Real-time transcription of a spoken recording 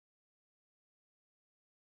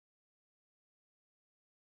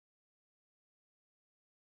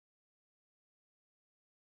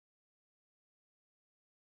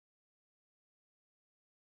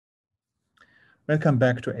Welcome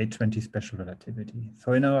back to 820 Special Relativity.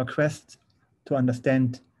 So in our quest to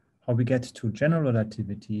understand how we get to general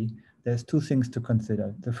relativity, there's two things to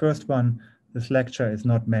consider. The first one, this lecture is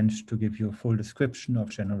not meant to give you a full description of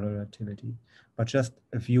general relativity, but just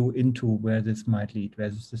a view into where this might lead, where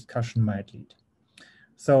this discussion might lead.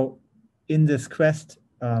 So in this quest,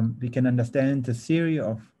 we can understand the theory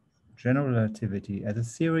of general relativity as a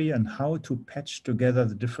theory on how to patch together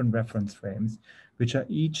the different reference frames, which are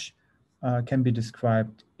each can be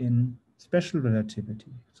described in special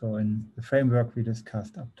relativity, so in the framework we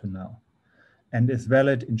discussed up to now, and is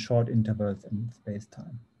valid in short intervals in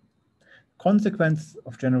space-time. Consequences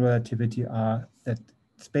of general relativity are that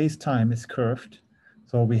space-time is curved,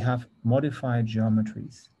 so we have modified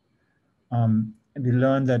geometries. And we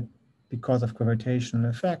learn that because of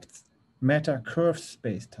gravitational effects, matter curves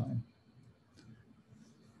space-time.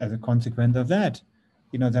 As a consequence of that,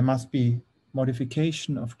 there must be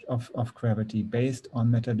modification of gravity based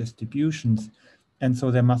on matter distributions. And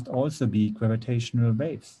so there must also be gravitational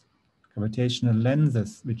waves, gravitational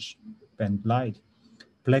lenses which bend light,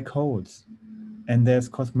 black holes, and there's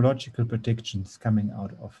cosmological predictions coming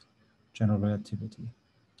out of general relativity.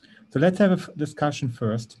 So let's have a discussion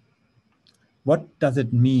first. What does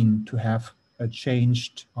it mean to have a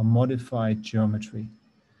changed or modified geometry?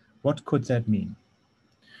 What could that mean?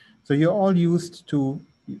 So you're all used to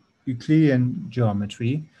Euclidean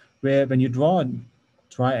geometry, where when you draw a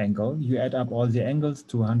triangle, you add up all the angles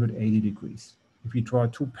to 180 degrees. If you draw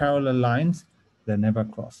two parallel lines, they never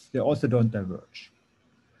cross. They also don't diverge.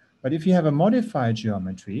 But if you have a modified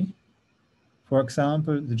geometry, for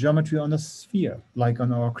example, the geometry on a sphere, like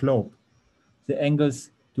on our globe, the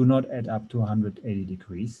angles do not add up to 180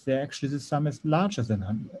 degrees. They actually, the sum is larger than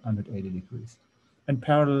 180 degrees, and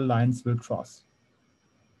parallel lines will cross.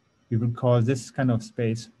 We will call this kind of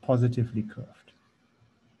space positively curved.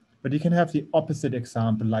 But you can have the opposite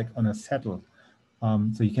example, like on a saddle.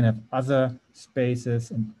 So you can have other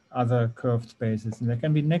spaces and other curved spaces, and they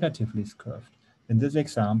can be negatively curved. In this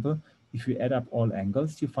example, if you add up all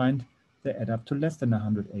angles, you find they add up to less than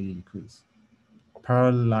 180 degrees.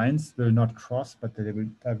 Parallel lines will not cross, but they will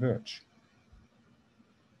diverge.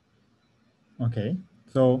 Okay,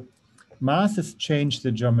 so masses change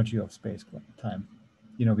the geometry of space-time.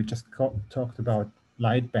 We just talked about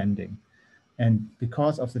light bending. And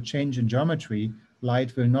because of the change in geometry,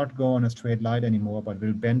 light will not go on a straight line anymore, but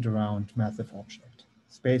will bend around massive object.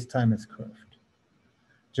 Space-time is curved.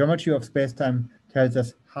 Geometry of space-time tells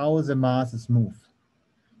us how the masses move.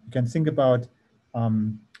 You can think about a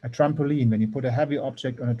trampoline. When you put a heavy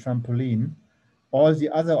object on a trampoline, all the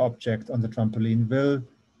other objects on the trampoline will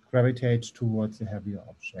gravitate towards the heavier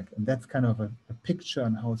object. And that's kind of a picture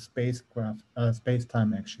on how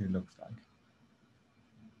space-time actually looks like.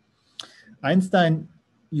 Einstein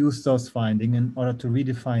used those findings in order to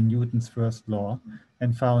redefine Newton's first law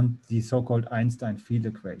and found the so-called Einstein field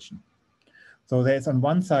equation. So there's on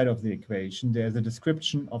one side of the equation, there's a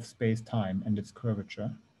description of space-time and its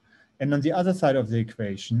curvature. And on the other side of the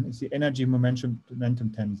equation is the energy momentum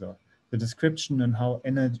tensor, the description on how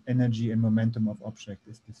energy and momentum of object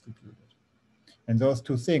is distributed. And those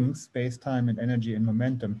two things, space-time and energy and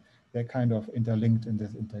momentum, they're kind of interlinked in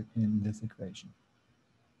this equation.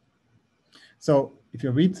 So if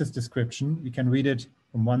you read this description, we can read it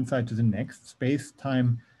from one side to the next.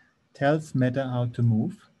 Space-time tells matter how to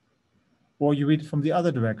move. Or you read it from the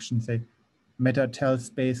other direction, say, matter tells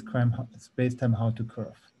space-time how to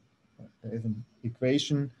curve. There is an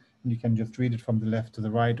equation, and you can just read it from the left to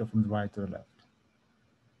the right or from the right to the left.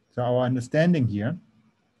 So our understanding here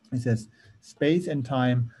is that space and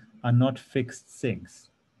time are not fixed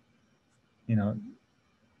things.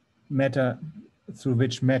 Matter through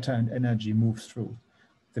which matter and energy moves through.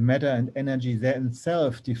 The matter and energy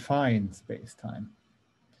themselves define space-time.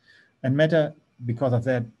 And matter, because of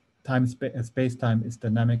that, space-time is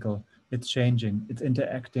dynamical, it's changing, it's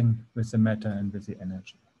interacting with the matter and with the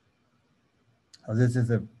energy. So this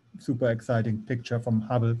is a super exciting picture from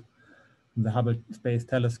Hubble, from the Hubble Space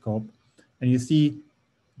Telescope. And you see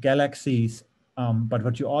galaxies, but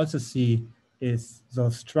what you also see is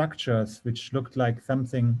those structures which look like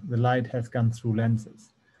something the light has gone through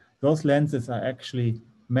lenses. Those lenses are actually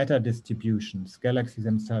matter distributions, galaxies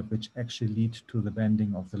themselves, which actually lead to the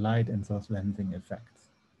bending of the light and those lensing effects.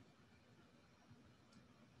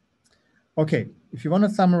 Okay, if you want to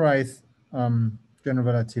summarize general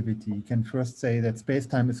relativity, you can first say that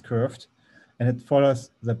space-time is curved and it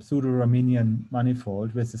follows the pseudo-Riemannian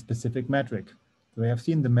manifold with a specific metric. So we have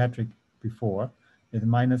seen the metric before, it's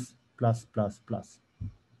minus, plus, plus, plus.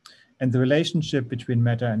 And the relationship between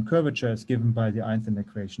matter and curvature is given by the Einstein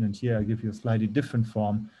equation. And here I give you a slightly different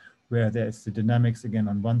form, where there is the dynamics again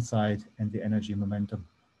on one side and the energy momentum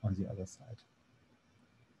on the other side.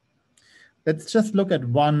 Let's just look at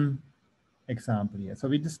one example here. So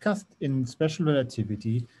we discussed in special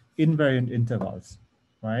relativity invariant intervals,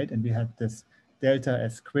 right? And we had this delta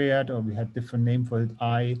S squared, or we had different name for it,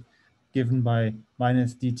 I, given by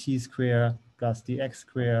minus dt square plus dx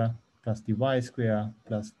square plus dy square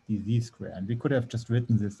plus dz square. And we could have just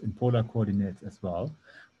written this in polar coordinates as well,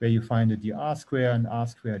 where you find a dr square and r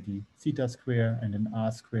square d theta square and an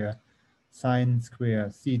r square sine square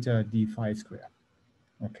theta d phi square.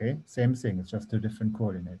 Okay, same thing, it's just a different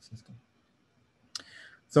coordinate system.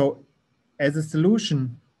 So as a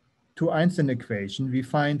solution to Einstein equation, we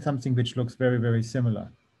find something which looks very, very similar.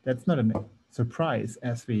 That's not a surprise,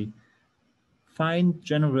 as we find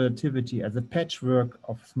general relativity as a patchwork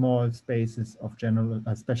of small spaces of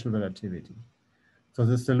special relativity. So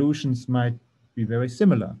the solutions might be very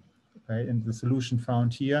similar, right? And the solution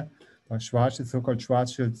found here by Schwarzschild, so-called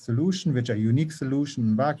Schwarzschild solution, which are unique solution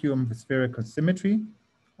in vacuum with spherical symmetry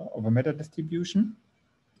of a meta distribution.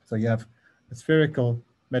 So you have a spherical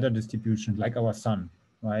meta distribution like our sun,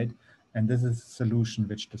 right? And this is a solution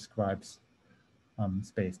which describes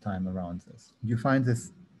space-time around this. You find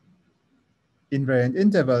this invariant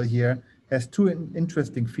interval here has two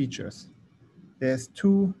interesting features. There's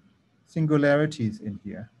two singularities in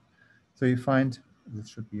here. So you find, this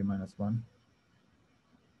should be a -1.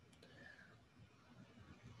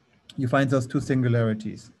 You find those two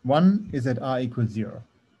singularities. One is at r equals 0.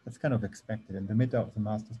 That's kind of expected. In the middle of the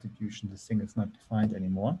mass distribution, this thing is not defined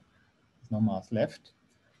anymore. There's no mass left.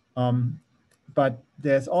 But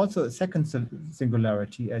there's also a second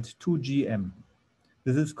singularity at 2gm.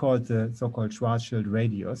 This is called the so-called Schwarzschild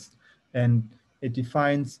Radius. And it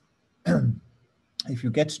defines, if you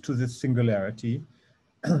get to this singularity,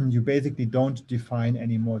 you basically don't define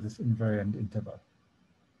anymore this invariant interval.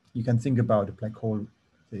 You can think about a black hole,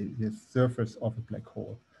 the surface of a black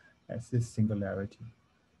hole, as this singularity.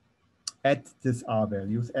 At this r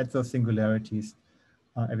values, at those singularities,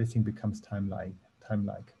 everything becomes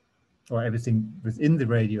time-like, or everything within the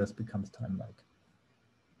radius becomes time-like.